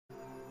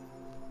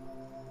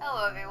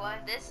Hello everyone,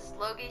 this is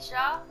Logan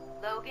Shaw.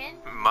 Logan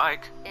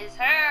Mike. is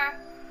her.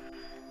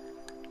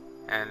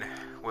 And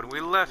when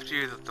we left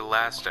you the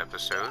last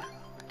episode,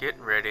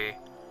 getting ready.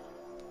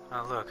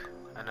 Oh look,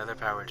 another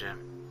power gem.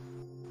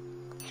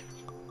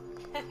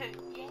 Yay.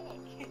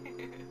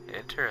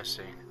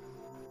 Interesting.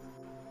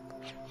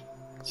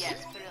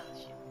 Yes, put it on the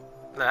ship.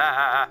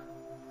 Ah.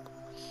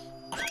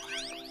 What?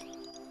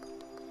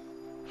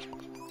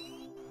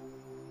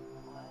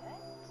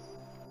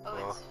 Oh,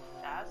 Well, it's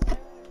faster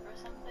or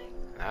something?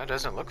 no, it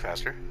doesn't look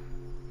faster.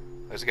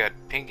 It's got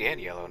pink and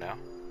yellow now.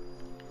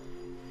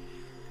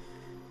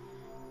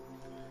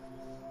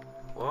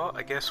 Well,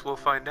 I guess we'll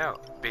find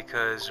out,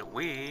 because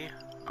we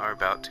are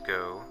about to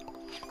go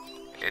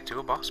into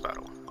a boss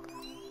battle.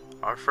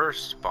 Our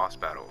first boss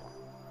battle.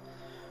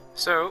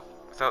 So,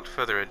 without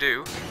further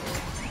ado,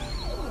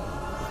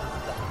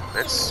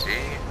 let's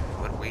see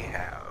what we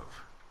have.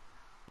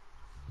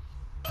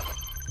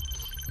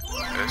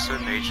 Ursa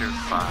Major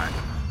 5,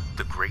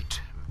 the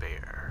Great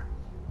Bear.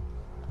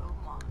 Oh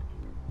my.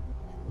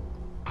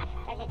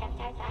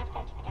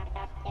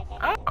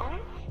 Oh,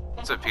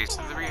 it's a piece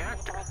of the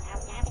reactor.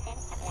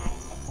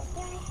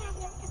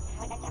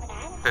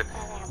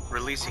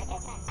 Releasing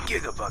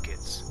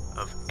gigabuckets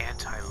of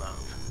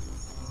anti-love.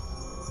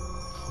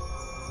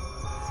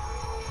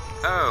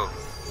 Oh,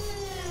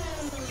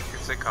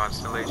 it's a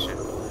constellation.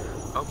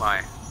 Oh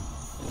my.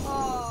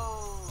 Oh.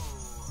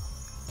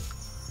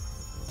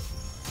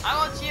 I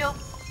want you.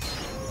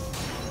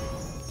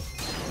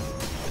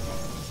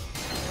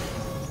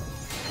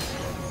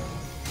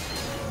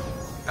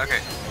 Okay.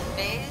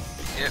 Face?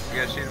 Yep, we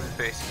gotta shoot him in the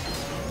face.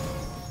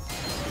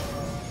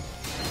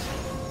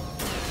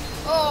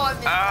 Oh, I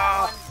missed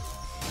that one.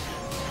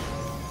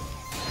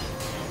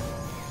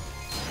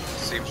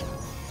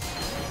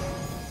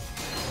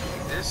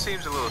 This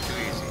seems a little too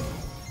easy.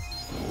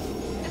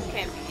 This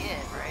can't be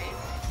it, right?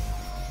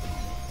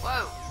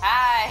 Whoa.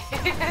 Hi.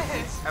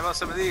 How about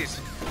some of these?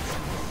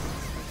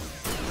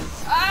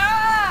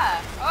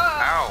 Ah!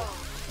 Oh! Ow.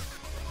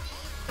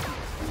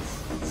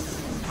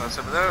 How about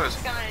some of those?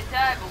 It's coming to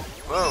tackle.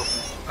 Whoa.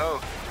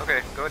 Oh,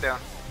 okay, go down.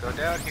 Go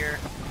down here.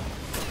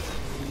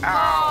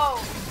 Ow.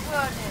 Oh,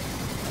 goodness.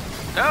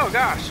 Oh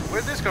gosh,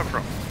 where'd this come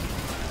from?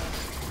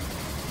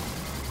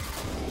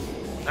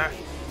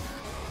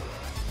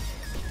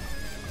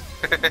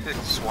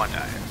 Swan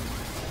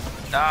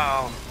dive.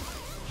 No.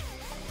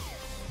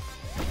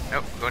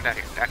 Nope, going down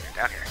here, down here,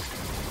 down here.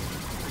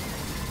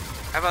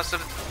 How about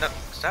some... No,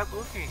 stop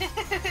moving. I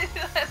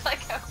like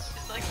how it's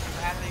just like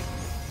grabbing.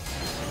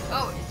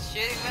 Oh, it's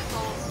shooting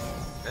missiles.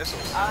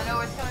 Missiles. I don't know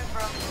where it's coming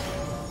from.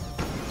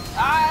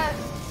 Ah!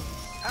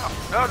 Ow.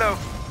 No, no.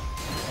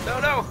 No,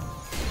 no.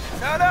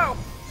 No, no.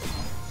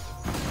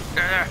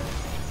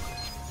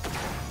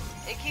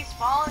 It keeps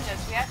following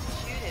us. We have to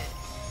shoot it.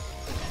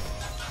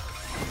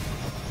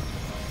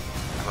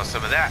 How about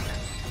some of that?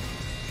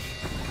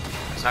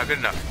 That's not good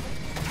enough.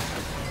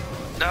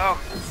 No.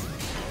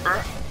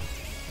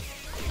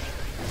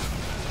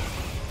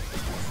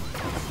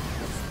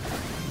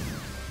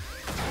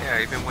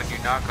 Yeah, even when you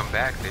knock them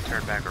back, they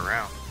turn back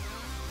around.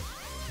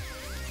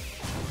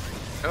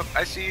 Oh,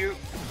 I see you.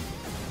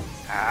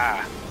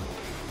 Ah.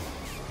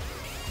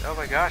 Oh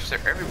my gosh, they're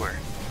everywhere.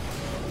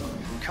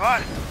 Come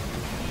on.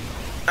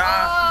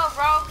 Ah. Oh,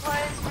 wrong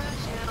place for the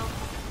shield.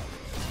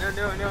 No,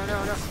 no, no,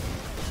 no, no.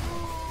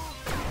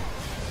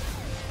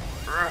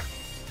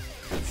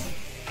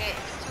 Okay,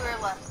 it's to our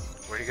left.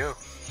 Where'd he go?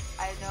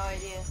 I have no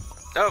idea.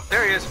 Oh,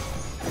 there he is.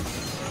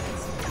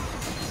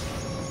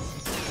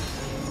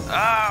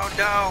 Oh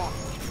no,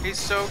 he's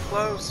so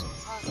close.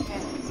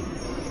 Okay.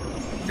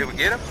 Did we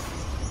get him?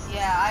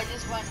 Yeah, I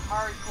just went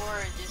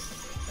hardcore and just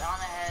on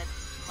ahead.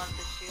 Love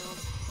the shield.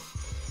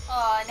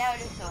 Oh, now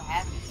it is so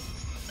happy.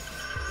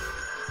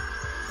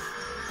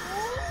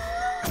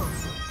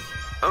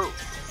 Oh.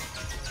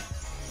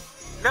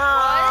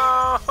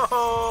 No!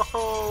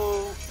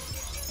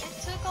 It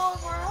took all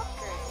of our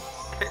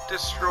upgrades. It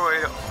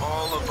destroyed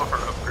all of our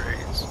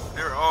upgrades.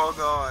 They're all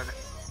gone.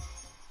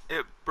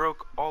 It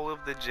broke all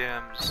of the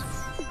gems.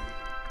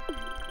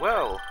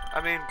 Well,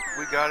 I mean,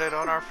 we got it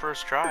on our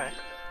first try.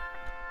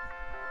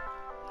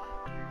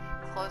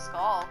 Close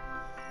call.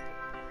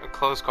 A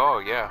close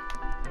call, yeah.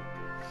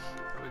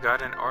 We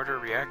got an ardor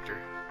reactor.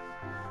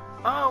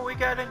 Oh, we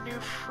got a new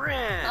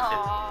friend.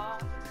 Aww.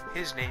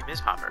 His name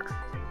is Hopper.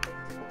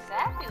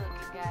 Happy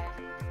looking guy.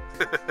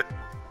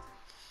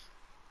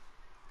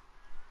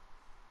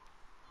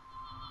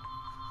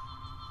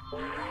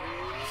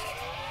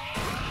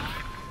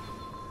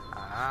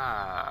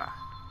 Ah.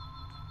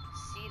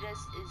 Cetus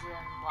is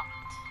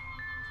unlocked.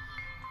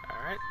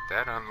 Alright,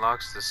 that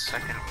unlocks the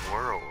second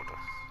world.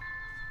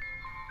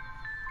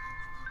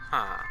 Huh.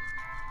 I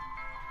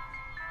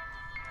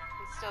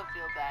still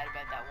feel bad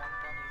about that one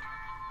bunny.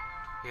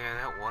 Yeah,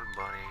 that one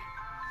bunny.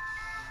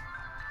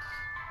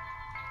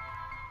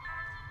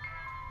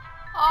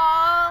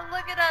 Oh,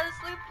 look at us.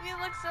 We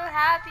look so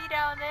happy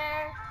down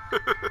there.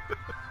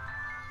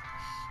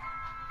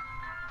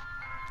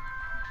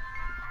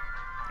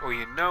 Well,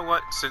 you know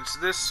what? Since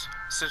this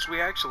since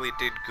we actually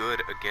did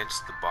good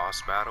against the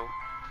boss battle,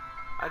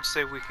 I'd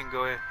say we can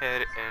go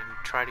ahead and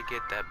try to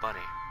get that bunny.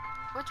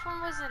 Which one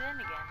was it in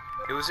again?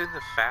 It was in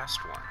the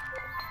fast one.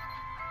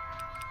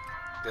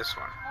 This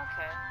one.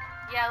 Okay.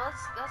 Yeah,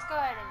 let's go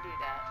ahead and do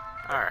that.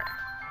 Alright.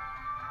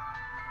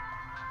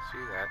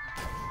 See that.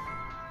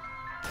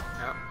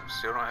 Nope,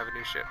 still don't have a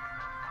new ship.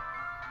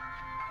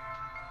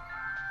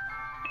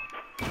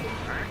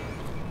 Alright.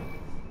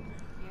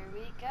 Here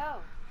we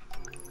go.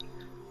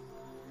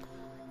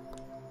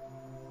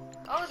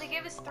 Oh, they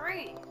gave us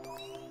 3.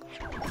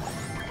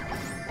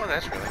 Well,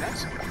 that's really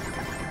nice.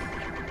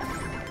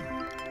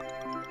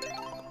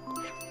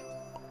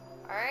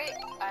 Alright,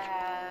 I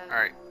have...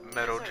 Alright,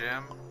 metal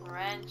gem.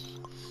 Wrench.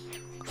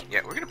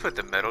 Yeah, we're gonna put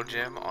the metal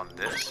gem on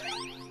this.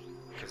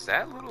 Because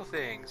that little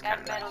thing's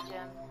Got kind a of metal nice.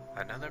 gem.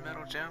 Another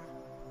metal gem?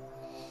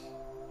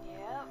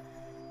 Yep.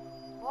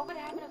 What would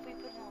happen if we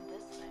put it on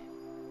this thing?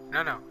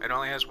 No, it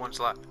only has 1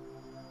 slot.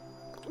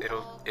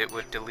 It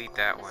would delete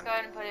that Let's one. go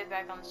ahead and put it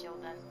back on the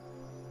shield then.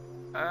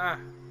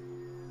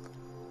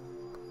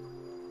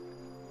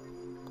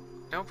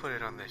 Don't put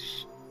it on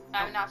this.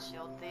 Not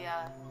shield, the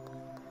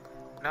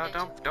No,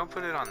 engine. don't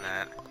put it on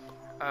that.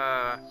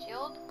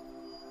 Shield?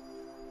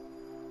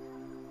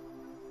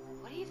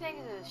 What do you think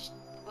of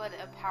what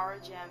a power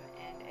gem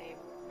and a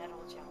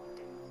metal gem would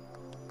do?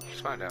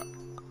 Let's find out.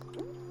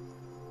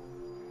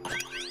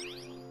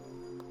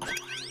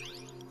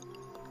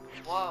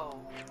 Whoa.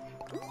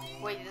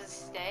 Wait, does it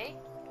stay?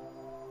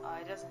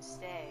 It doesn't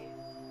stay.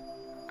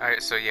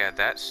 Alright, so yeah,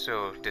 that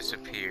still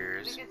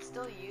disappears. We could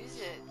still use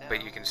it, though.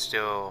 But you can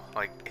still,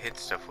 like, hit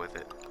stuff with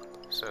it.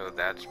 So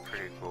that's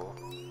pretty cool.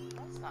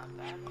 That's not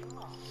bad at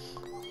all.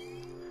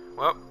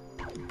 Well,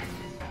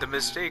 the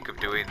mistake of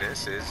doing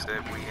this is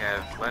that we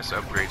have less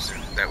upgrades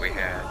than we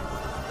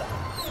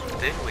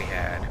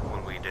had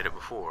when we did it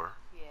before.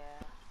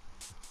 Yeah.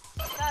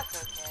 That's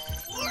okay.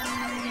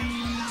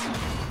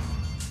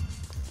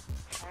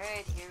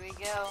 Alright, here we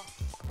go.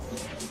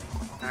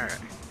 Alright.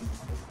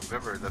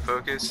 Remember, the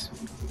focus,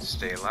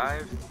 stay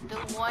alive, The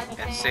one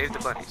thing, and save the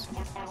bunnies.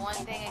 The one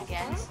thing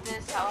against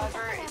this,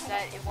 however, is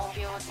that it won't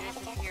be able to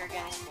disappear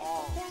against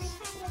walls.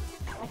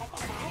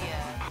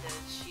 Yeah, the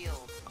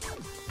shield.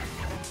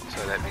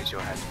 So that means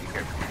you'll have to be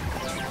careful.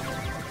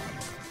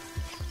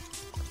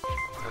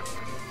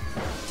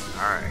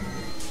 Alright.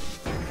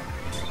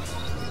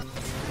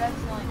 That's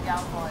the only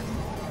downfall I see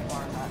so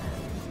far about it.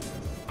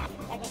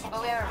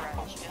 Oh, we have a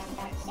wrench, just in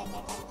case.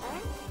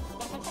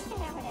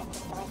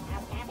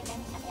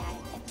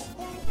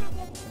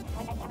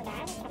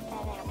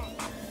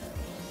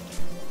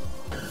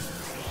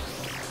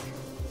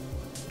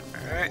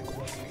 Alright,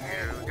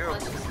 here we go.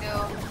 Let's just go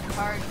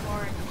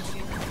hardcore and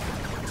shoot.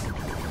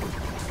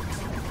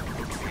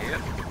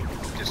 Yep.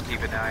 Just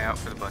keep an eye out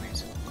for the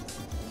bunnies.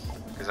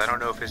 Because I don't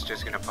know if it's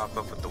just going to pop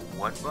up with the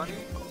one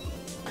bunny,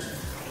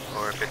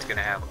 or if it's going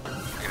to have,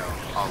 you know,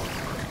 all of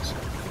the bunnies.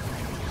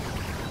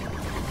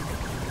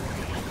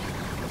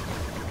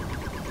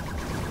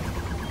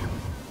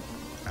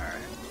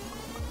 Alright.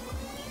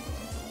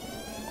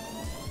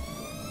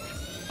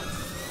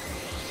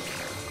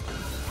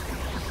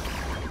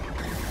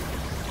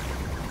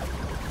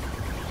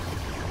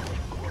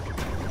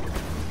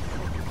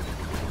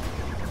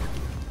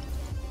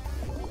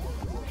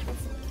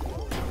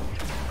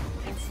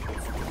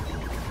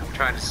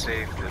 Trying to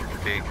save the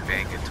big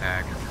bang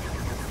attack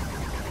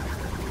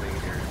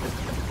later.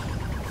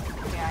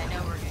 Yeah, I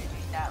know we're gonna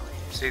need that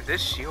later. See,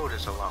 this shield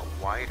is a lot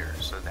wider,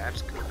 so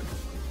that's good.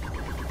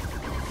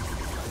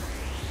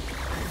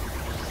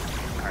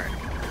 Alright.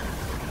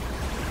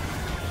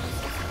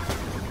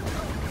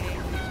 Okay,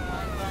 here's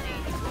one bunny.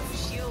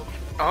 Shield.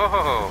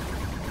 Oh!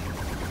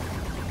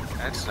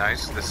 That's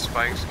nice. The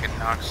spikes can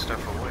knock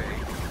stuff away.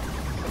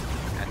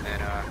 And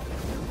then,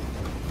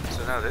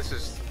 so now this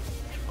is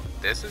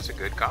a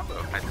good combo,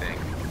 I think.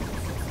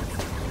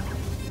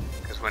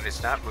 Because when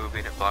it's not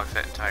moving, it blocks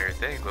that entire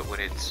thing, but when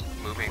it's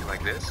moving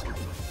like this,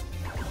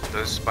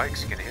 those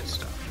spikes can hit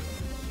stuff.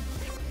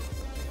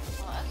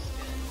 Well, that's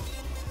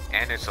good.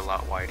 And it's a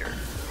lot wider.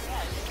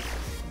 Yeah,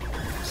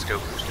 It's still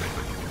boosted,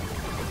 but...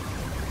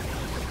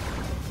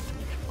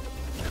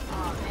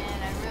 oh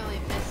man, I really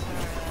miss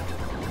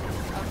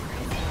our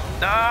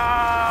upgrades.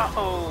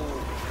 No!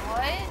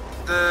 What?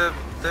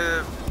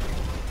 The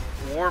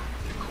warp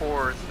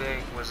core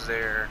thing was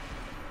there,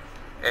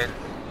 and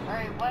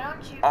Alright, why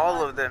don't you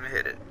all of them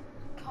hit it.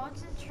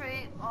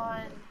 concentrate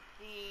on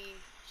the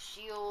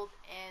shield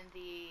and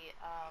the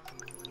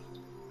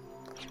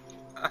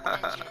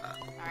engine,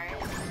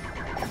 alright?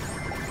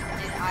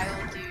 And I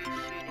will do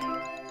shooting.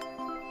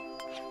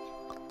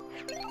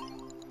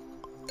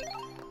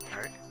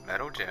 Alright,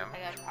 metal gem. I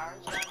got power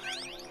gem.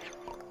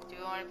 Do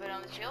we want to put it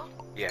on the shield?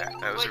 Yeah,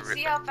 that was Wait,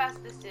 see how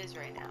fast this is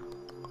right now.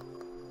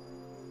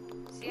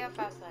 See how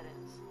fast that is.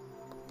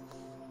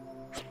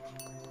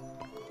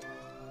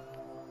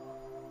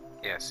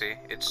 Yeah, see?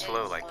 It's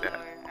slow like that.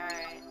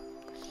 Alright.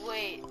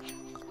 Wait,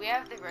 we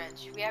have the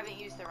wrench. We haven't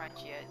used the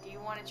wrench yet. Do you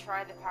want to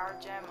try the power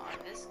gem on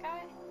this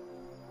guy?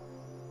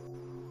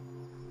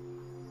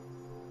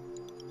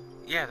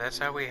 Yeah, that's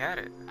how we had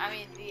it. I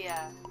mean, the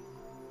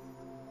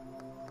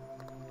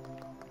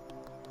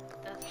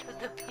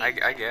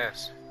I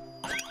guess.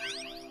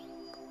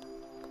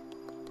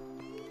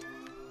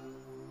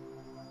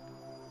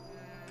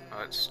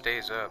 Oh, it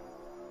stays up.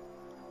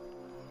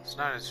 It's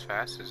not as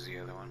fast as the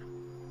other one.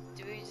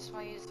 Do we just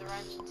want to use the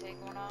wrench and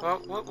take one off?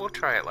 Well, we'll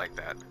try it like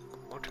that.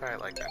 We'll try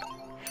it like that.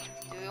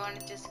 Do we want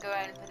to just go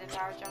ahead and put the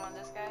power gem on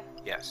this guy?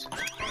 Yes.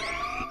 Alright.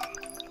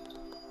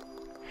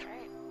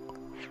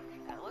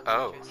 That looks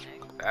interesting.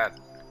 That.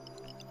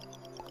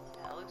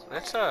 That looks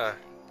Let's interesting.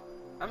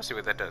 I'm gonna see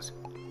what that does.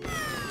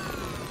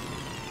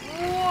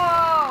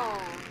 Whoa!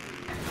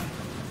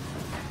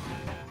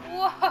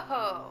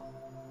 Whoa!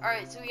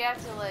 Alright, so we have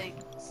to like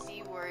see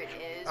where it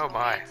is when we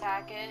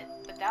attack it.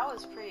 But that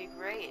was pretty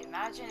great.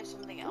 Imagine if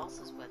something else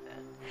is with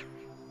it.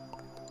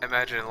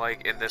 Imagine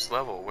like in this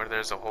level where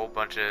there's a whole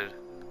bunch of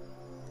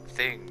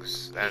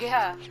things that...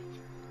 Yeah.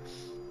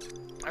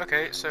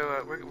 Okay,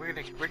 so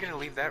we're gonna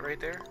leave that right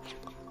there.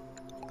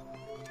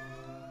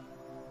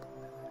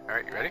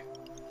 Alright, you ready?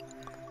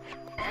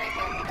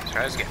 Alright, Let's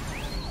try this again.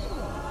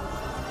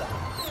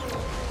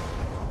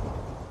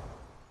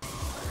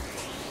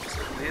 So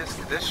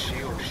this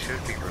shield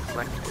should be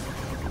reflected.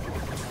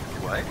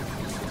 What?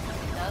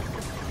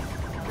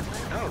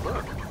 No,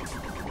 look.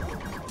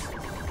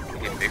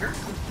 It get bigger?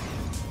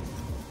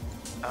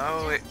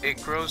 Oh,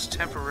 it grows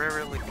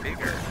temporarily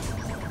bigger.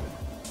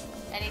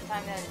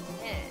 Anytime that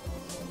it's hit.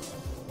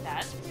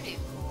 That's pretty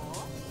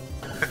cool.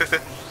 I'm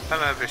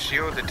gonna have a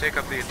shield to take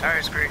up the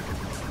entire screen.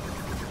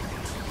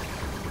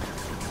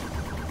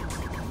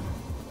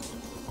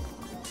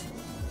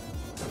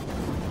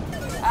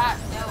 Ah,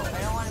 no,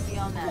 I don't want to be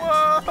on that.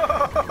 Whoa!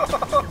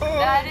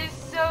 That is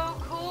so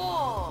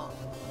cool!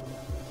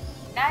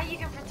 Now you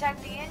can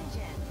protect the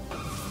engine.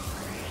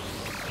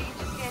 You can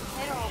just get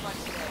hit a whole bunch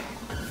of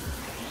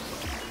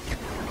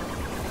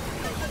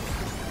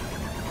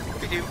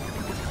Look at you.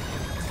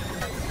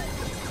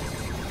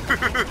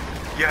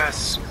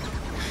 Yes!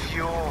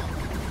 Fuel!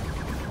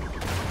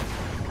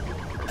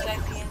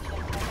 protect the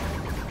engine.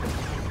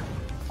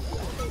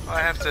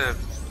 I have to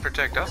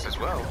protect us as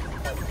well.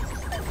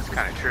 It's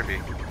kind of trippy.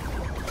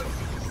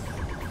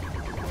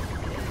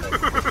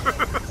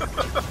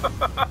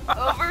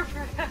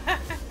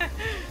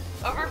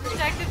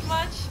 Overprotected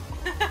much?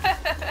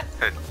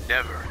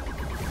 Never.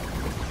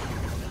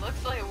 It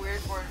looks like a weird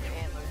form of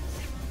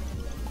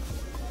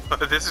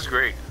antlers. This is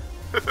great.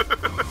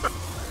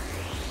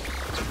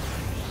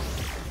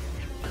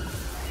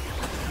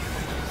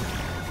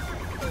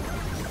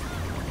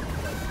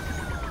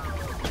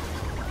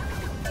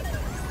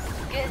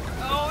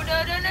 Oh,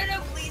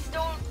 no, please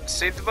don't.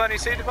 Save the bunny,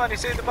 save the bunny,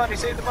 save the bunny,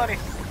 save the bunny.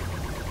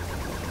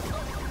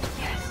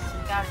 Yes,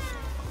 got it.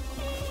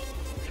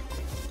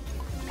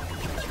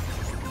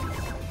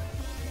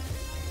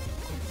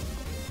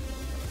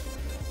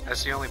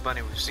 That's the only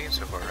bunny we've seen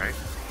so far, right?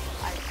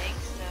 I think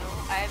so.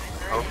 I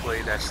haven't heard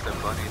Hopefully that's the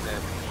bunny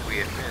that we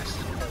had missed.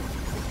 Do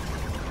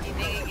you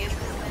think it gives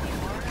us any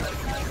more?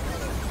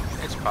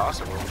 It's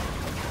possible.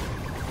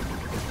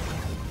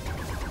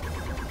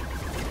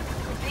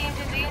 The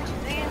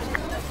engine.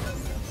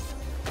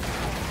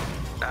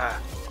 Ah.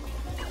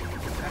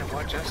 Gotta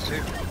watch us too. I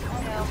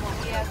know, but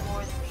we have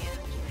more than the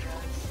engine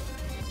does.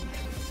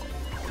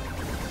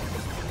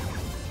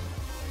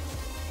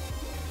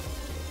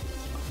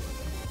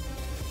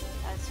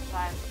 That's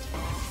 5 to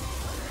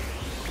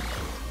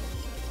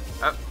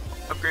 12. Up.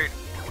 Upgrade.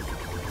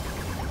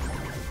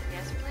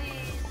 Yes,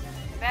 please.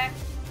 Back.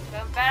 Go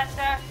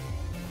faster.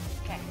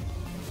 Okay.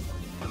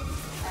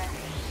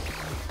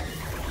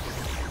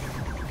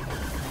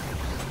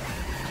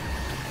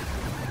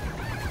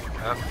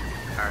 Up.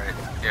 Alright.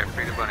 Yeah,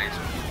 free the bunnies.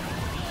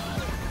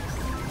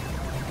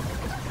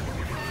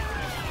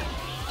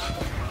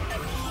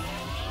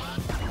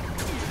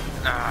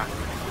 Ah.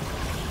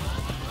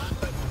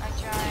 I'm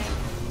trying.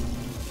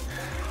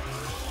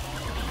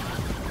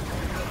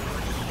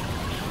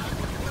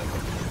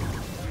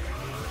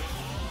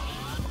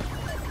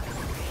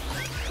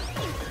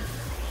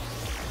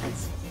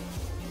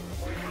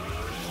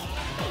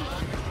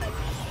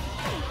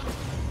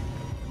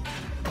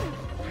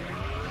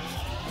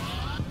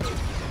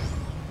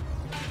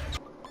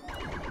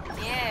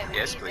 Yeah, we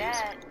Yes, need please.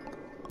 that.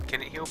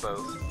 Can it heal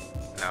both?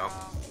 No.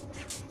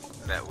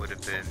 That would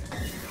have been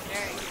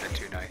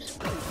too nice.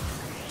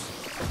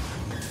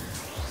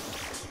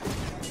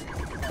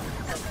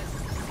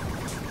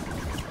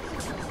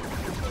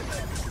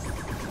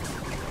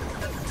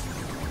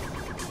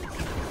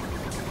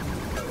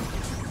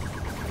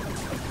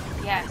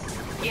 Yes,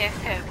 give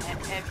him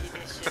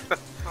ammunition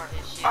for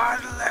his ship.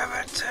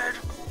 Unlimited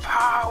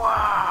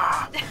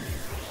power!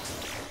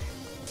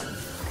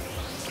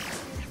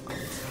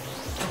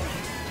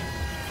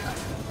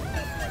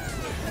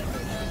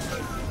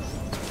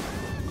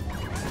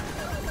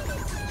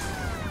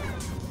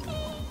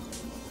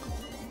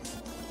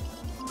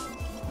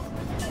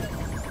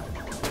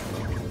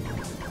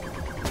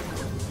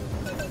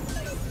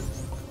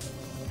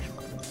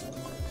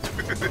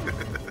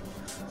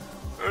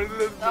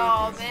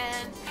 Oh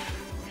man.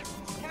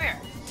 Come here.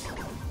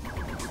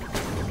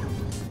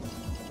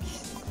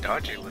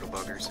 dodgy little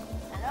buggers.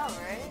 I know,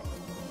 right?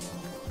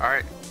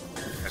 Alright,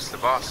 that's the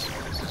boss.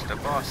 This is the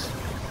boss.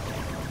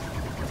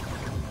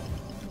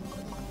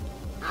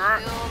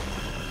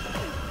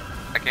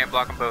 I can't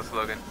block them both,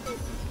 Logan.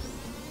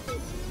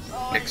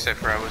 Oh, except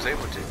for I was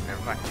able to.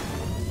 Never mind.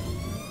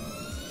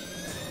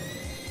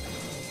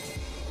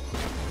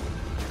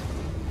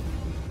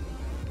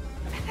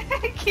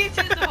 Keep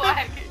just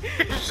whack.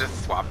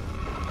 Just swap.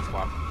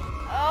 Swap.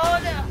 Oh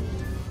no.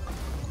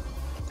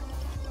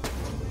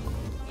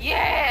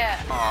 Yeah!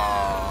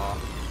 Aww.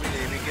 We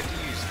didn't even get to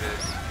use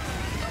this.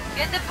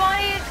 Get the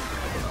bunnies!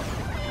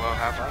 Well,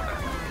 how about that?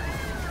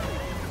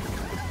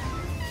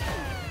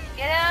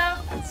 Get him!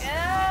 Get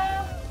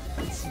him!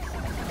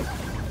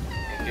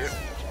 Thank you.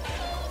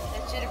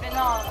 That should have been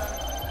all of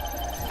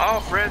them.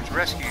 All friends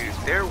rescued.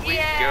 There we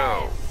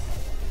go.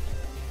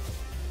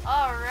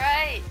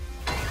 Alright.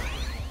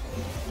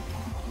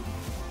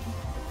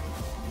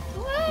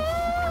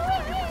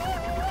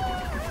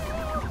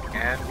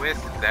 And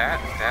with that,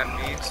 that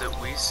means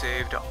that we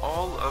saved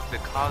all of the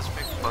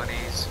cosmic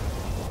bunnies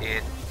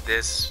in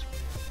this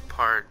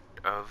part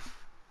of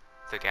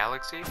the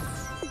galaxy.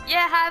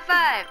 Yeah, high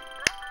five!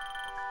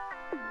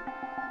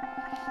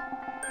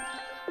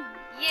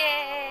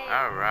 Yay!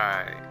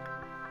 Alright.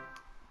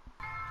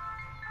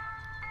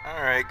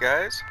 Alright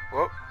guys,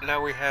 well,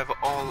 now we have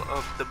all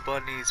of the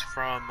bunnies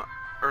from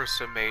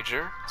Ursa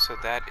Major, so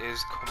that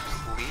is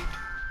complete.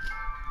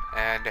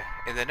 And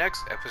in the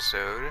next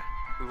episode,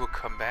 we will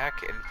come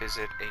back and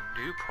visit a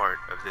new part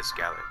of this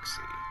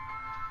galaxy.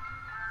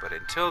 But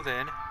until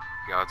then,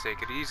 y'all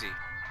take it easy,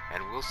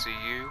 and we'll see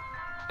you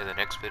in the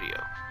next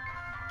video.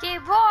 Okay,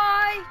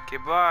 bye! Okay,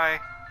 bye!